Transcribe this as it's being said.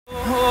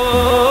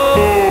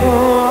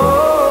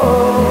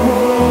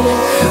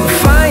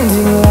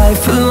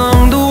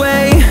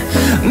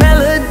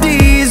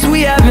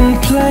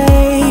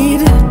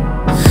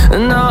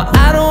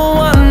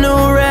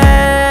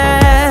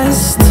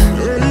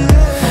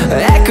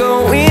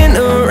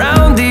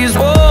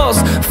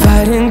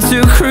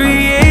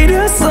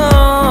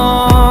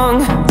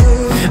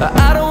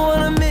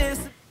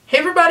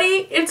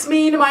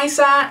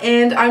Namaisa,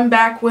 and I'm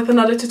back with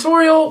another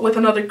tutorial, with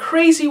another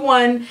crazy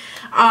one.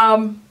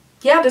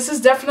 Yeah, this is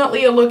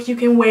definitely a look you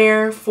can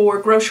wear for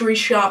grocery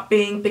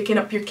shopping, picking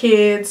up your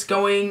kids,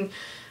 going,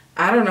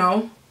 I don't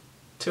know,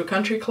 to a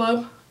country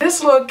club.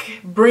 This look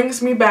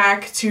brings me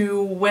back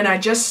to when I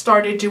just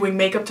started doing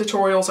makeup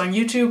tutorials on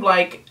YouTube,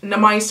 like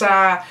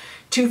Namaisa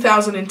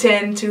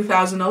 2010,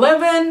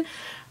 2011.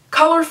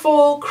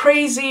 Colorful,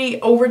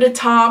 crazy, over the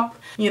top.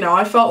 You know,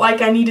 I felt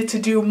like I needed to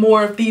do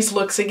more of these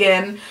looks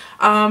again.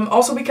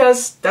 Also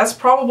because that's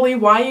probably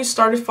why you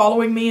started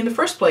following me in the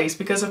first place,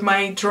 because of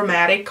my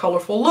dramatic,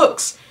 colorful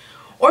looks.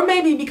 Or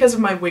maybe because of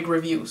my wig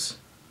reviews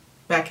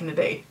back in the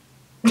day.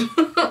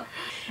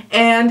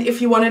 And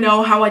if you want to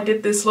know how I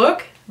did this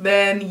look,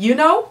 then you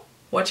know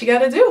what you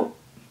gotta do.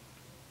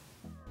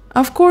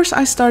 Of course,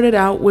 I started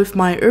out with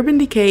my Urban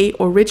Decay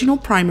Original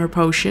Primer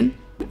Potion.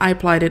 I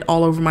applied it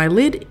all over my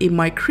lid, in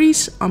my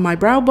crease, on my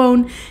brow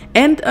bone,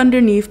 and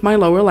underneath my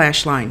lower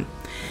lash line.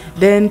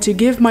 Then, to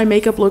give my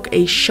makeup look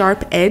a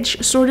sharp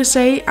edge, so to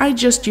say, I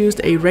just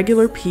used a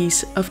regular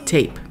piece of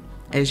tape,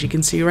 as you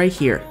can see right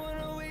here.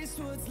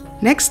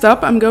 Next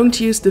up, I'm going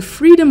to use the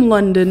Freedom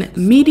London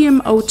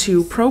Medium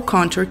 02 Pro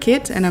Contour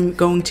Kit, and I'm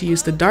going to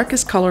use the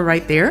darkest color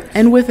right there.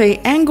 And with a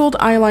angled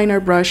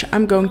eyeliner brush,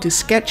 I'm going to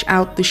sketch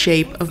out the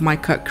shape of my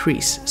cut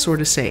crease, so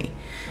to say.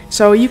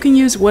 So you can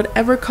use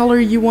whatever color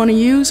you want to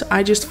use.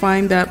 I just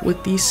find that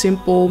with these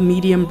simple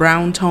medium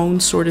brown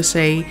tones, so to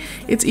say,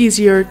 it's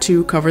easier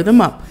to cover them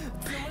up.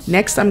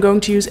 Next, I'm going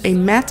to use a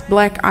matte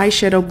black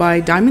eyeshadow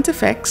by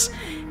DiamondFX,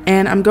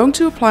 and I'm going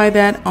to apply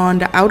that on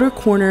the outer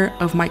corner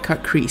of my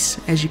cut crease,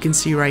 as you can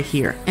see right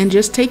here. And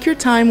just take your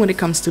time when it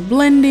comes to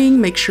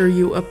blending. Make sure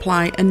you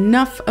apply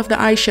enough of the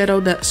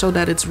eyeshadow so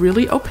that it's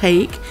really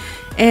opaque.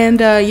 And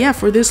yeah,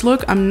 for this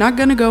look, I'm not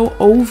gonna go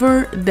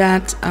over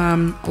that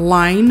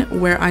line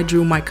where I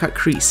drew my cut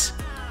crease,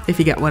 if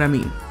you get what I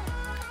mean.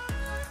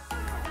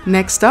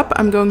 Next up,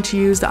 I'm going to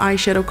use the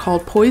eyeshadow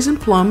called Poison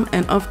Plum,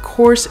 and of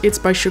course it's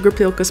by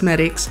Sugarpill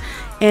Cosmetics.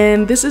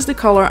 And this is the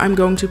color I'm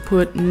going to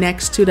put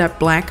next to that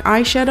black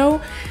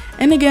eyeshadow.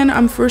 And again,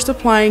 I'm first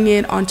applying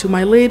it onto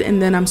my lid,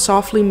 and then I'm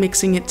softly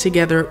mixing it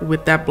together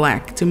with that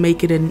black to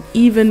make it an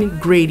even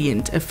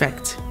gradient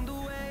effect.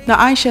 The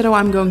eyeshadow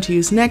I'm going to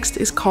use next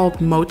is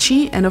called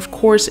Mochi, and of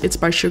course it's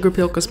by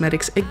Sugarpill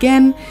Cosmetics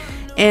again.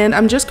 And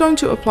I'm just going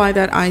to apply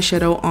that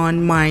eyeshadow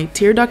on my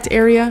tear duct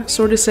area,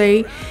 so to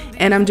say.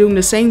 And I'm doing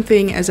the same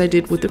thing as I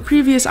did with the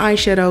previous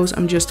eyeshadows.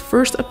 I'm just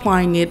first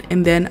applying it,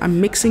 and then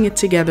I'm mixing it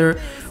together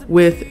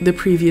with the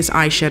previous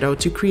eyeshadow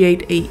to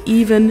create an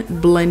even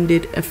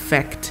blended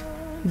effect,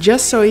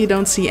 just so you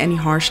don't see any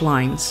harsh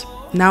lines.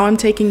 Now I'm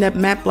taking that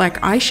matte black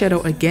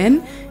eyeshadow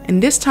again,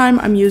 and this time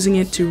I'm using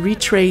it to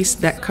retrace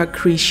that cut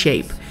crease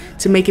shape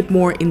to make it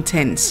more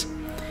intense.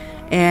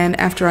 And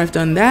after I've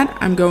done that,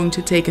 I'm going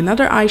to take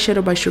another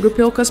eyeshadow by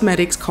Sugarpill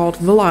Cosmetics called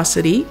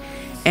Velocity,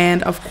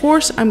 and of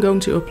course I'm going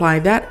to apply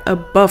that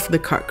above the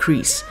cut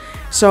crease.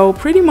 So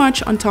pretty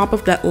much on top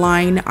of that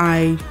line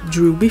I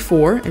drew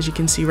before, as you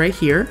can see right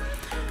here.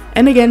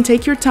 And again,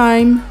 take your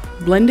time,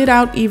 blend it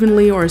out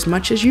evenly or as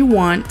much as you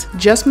want.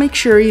 Just make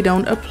sure you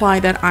don't apply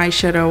that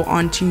eyeshadow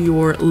onto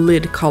your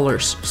lid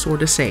colors, so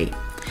to say.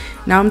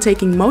 Now I'm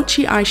taking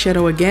Mochi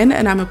eyeshadow again,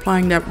 and I'm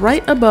applying that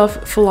right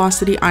above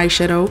Velocity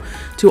eyeshadow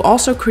to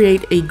also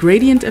create a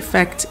gradient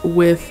effect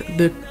with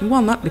the,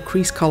 well, not the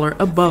crease color,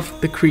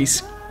 above the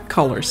crease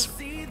colors.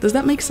 Does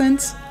that make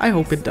sense? I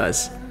hope it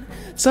does.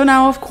 So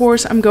now, of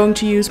course, I'm going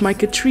to use my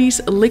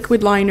Catrice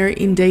liquid liner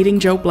in Dating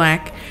Joe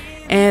Black,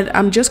 and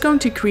I'm just going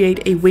to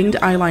create a winged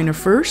eyeliner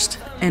first.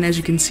 And as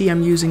you can see,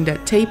 I'm using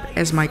that tape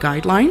as my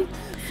guideline.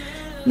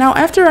 Now,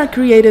 after I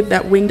created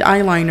that winged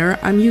eyeliner,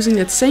 I'm using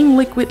that same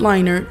liquid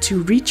liner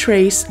to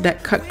retrace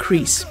that cut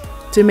crease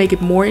to make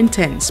it more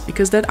intense,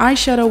 because that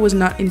eyeshadow was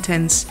not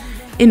intense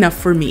enough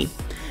for me.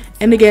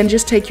 And again,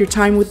 just take your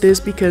time with this,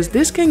 because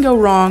this can go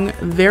wrong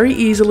very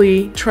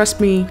easily. Trust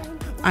me,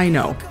 I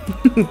know.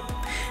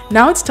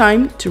 Now it's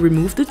time to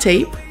remove the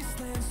tape.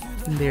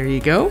 There you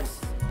go.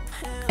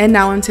 And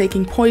now I'm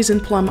taking Poison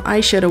Plum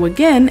eyeshadow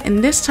again,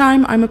 and this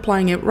time I'm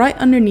applying it right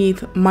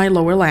underneath my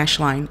lower lash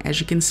line, as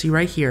you can see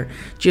right here.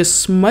 Just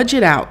smudge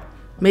it out.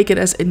 Make it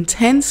as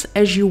intense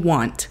as you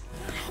want.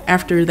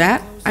 After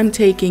that, I'm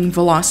taking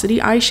Velocity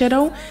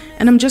eyeshadow,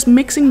 and I'm just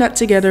mixing that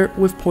together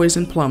with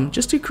Poison Plum,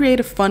 just to create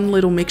a fun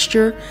little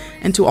mixture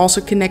and to also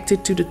connect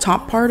it to the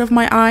top part of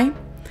my eye.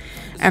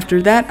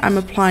 After that, I'm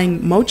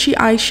applying Mochi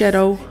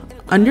eyeshadow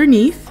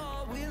underneath,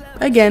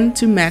 again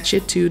to match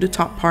it to the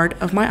top part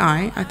of my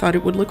eye. I thought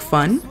it would look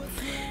fun.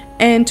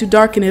 And to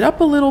darken it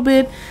up a little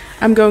bit,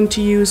 I'm going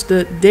to use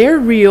the Dare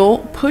Real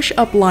Push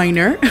Up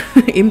Liner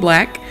in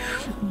black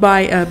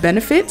by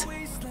Benefit,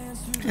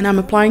 and I'm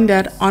applying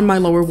that on my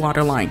lower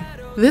waterline.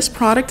 This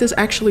product is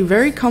actually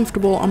very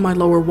comfortable on my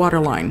lower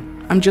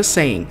waterline, I'm just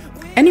saying.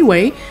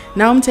 Anyway,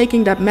 now I'm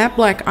taking that matte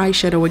black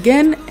eyeshadow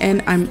again,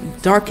 and I'm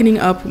darkening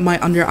up my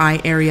under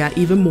eye area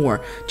even more,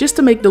 just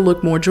to make the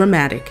look more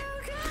dramatic.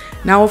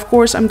 Now, of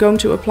course, I'm going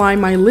to apply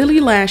my Lilly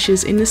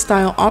Lashes in the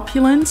style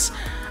Opulence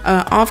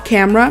off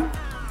camera.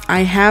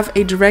 I have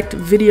a direct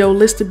video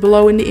listed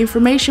below in the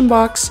information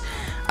box,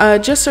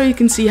 just so you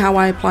can see how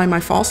I apply my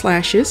false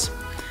lashes.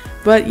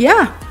 But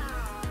yeah,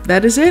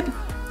 that is it.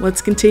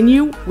 Let's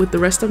continue with the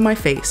rest of my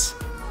face.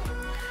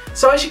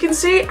 So as you can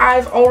see,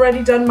 I've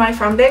already done my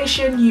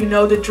foundation. You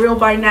know the drill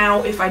by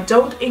now. If I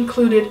don't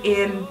include it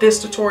in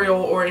this tutorial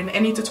or in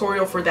any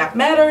tutorial for that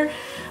matter,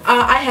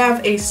 I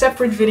have a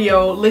separate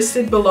video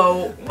listed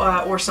below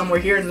or somewhere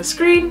here in the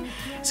screen,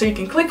 so you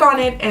can click on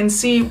it and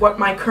see what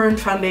my current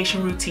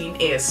foundation routine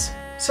is.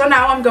 So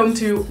now I'm going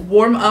to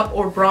warm up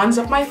or bronze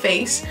up my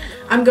face.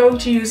 I'm going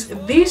to use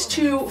these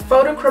two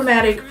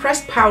Photochromatic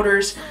pressed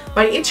powders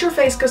by It's Your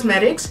Face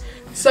Cosmetics.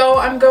 So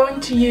I'm going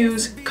to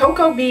use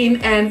Cocoa Bean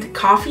and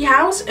Coffee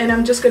House, and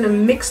I'm just going to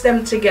mix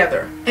them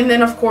together. And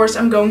then of course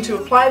I'm going to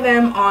apply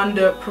them on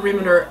the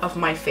perimeter of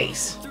my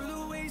face.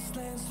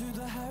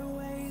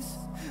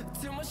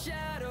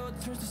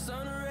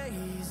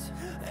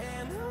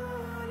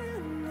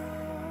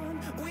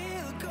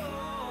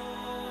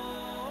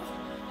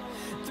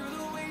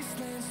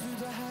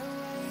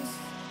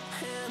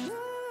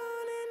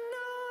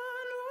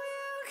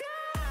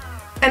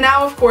 And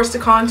now, of course, to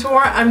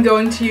contour, I'm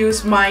going to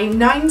use my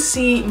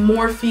 9C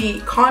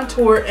Morphe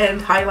Contour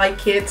and Highlight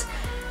Kit.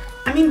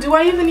 I mean, do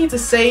I even need to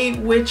say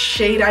which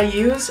shade I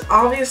use?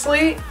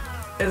 Obviously,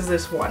 is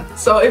this one.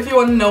 So if you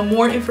want to know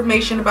more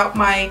information about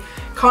my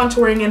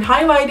contouring and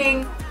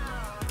highlighting,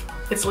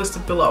 it's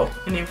listed below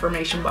in the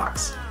information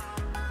box.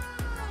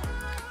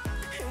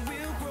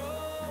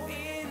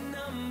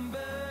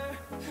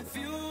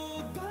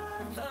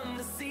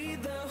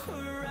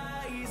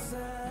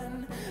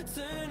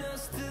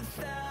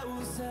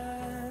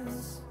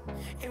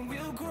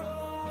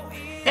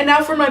 And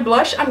now for my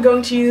blush, I'm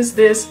going to use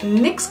this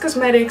NYX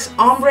Cosmetics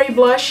Ombre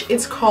blush.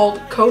 It's called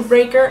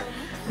Codebreaker.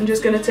 I'm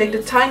just going to take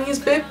the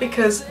tiniest bit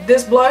because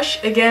this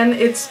blush, again,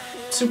 it's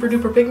super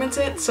duper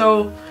pigmented,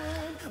 so,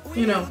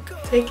 you know,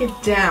 take it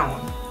down.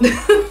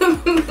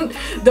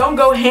 Don't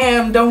go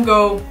ham,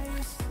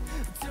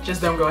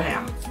 just don't go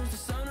ham.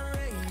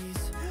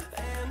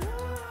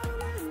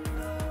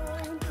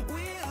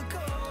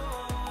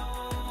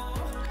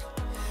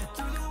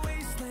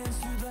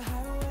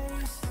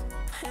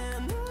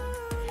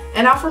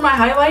 And now for my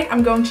highlight,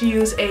 I'm going to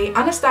use a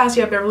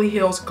Anastasia Beverly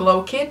Hills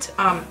Glow Kit.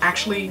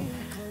 Actually,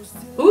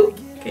 ooh,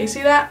 can you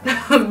see that?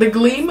 The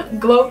Gleam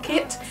Glow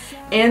Kit.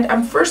 And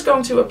I'm first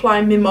going to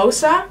apply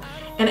Mimosa,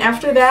 and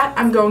after that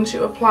I'm going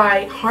to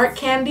apply Heart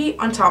Candy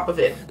on top of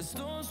it.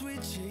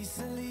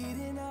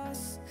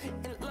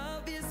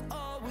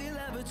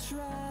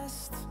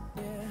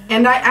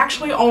 And I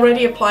actually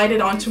already applied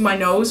it onto my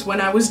nose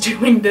when I was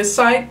doing this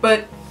side,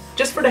 but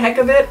just for the heck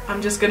of it,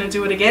 I'm just gonna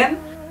do it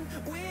again.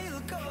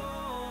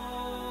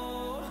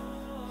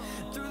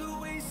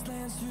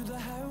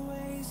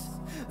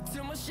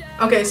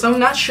 Okay, so I'm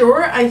not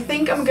sure. I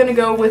think I'm gonna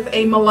go with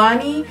a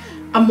Milani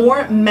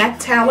Amore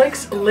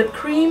Metallics lip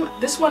cream.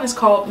 This one is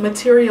called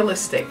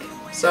Materialistic.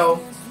 So,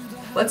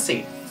 let's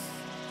see.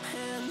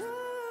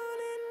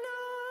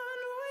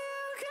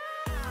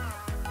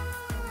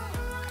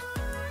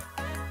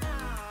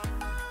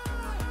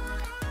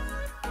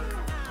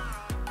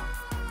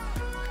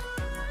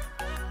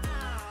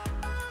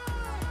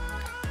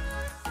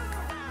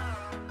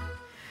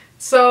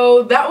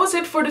 So that was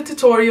it for the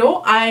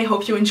tutorial. I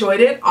hope you enjoyed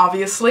it,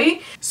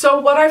 obviously. So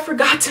what I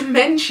forgot to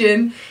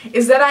mention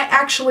is that I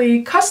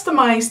actually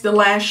customized the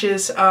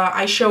lashes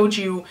I showed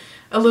you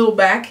a little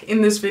back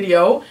in this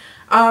video.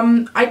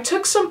 I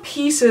took some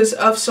pieces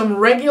of some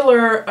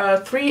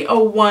regular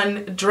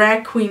 301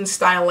 drag queen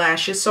style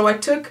lashes. So I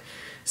took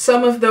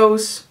some of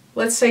those,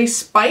 let's say,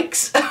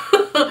 spikes,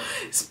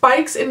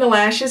 spikes in the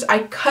lashes.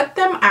 I cut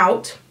them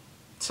out,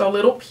 so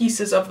little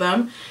pieces of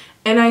them,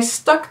 and I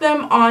stuck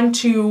them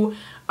onto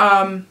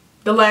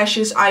the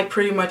lashes I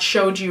pretty much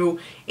showed you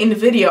in the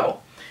video.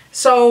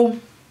 So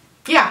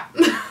yeah,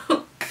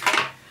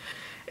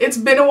 it's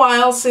been a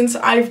while since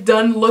I've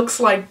done looks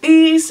like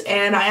these,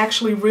 and I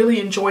actually really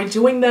enjoy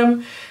doing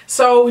them.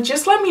 So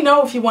just let me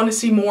know if you want to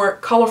see more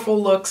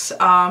colorful looks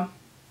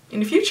in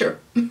the future.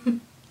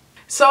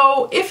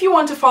 So if you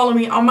want to follow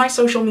me on my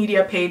social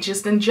media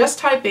pages, then just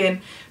type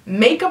in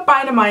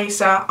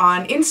MakeupByNamaisa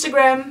on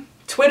Instagram,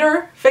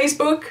 Twitter,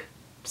 Facebook,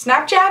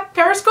 Snapchat,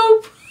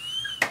 Periscope.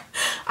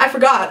 I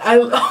forgot.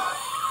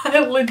 I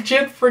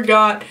legit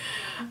forgot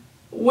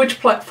which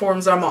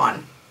platforms I'm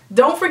on.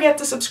 Don't forget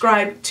to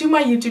subscribe to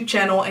my YouTube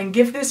channel and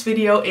give this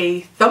video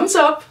a thumbs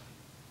up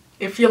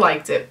if you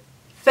liked it.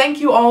 Thank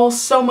you all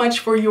so much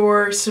for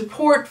your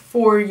support,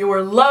 for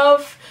your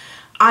love.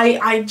 I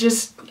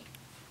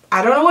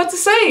don't know what to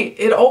say.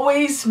 It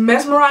always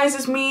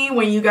mesmerizes me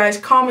when you guys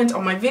comment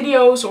on my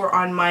videos or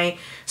on my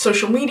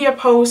social media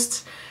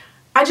posts.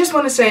 I just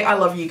want to say I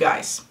love you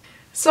guys.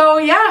 So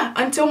yeah,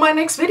 until my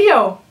next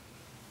video.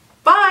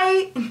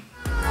 Bye! And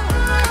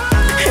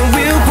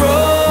we'll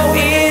grow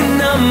in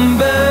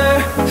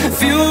number,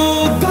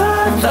 fueled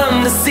by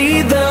them to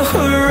see the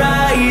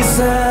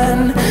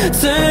horizon,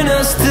 turn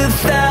us to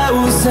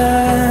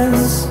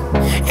thousands,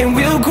 and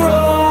we'll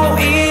grow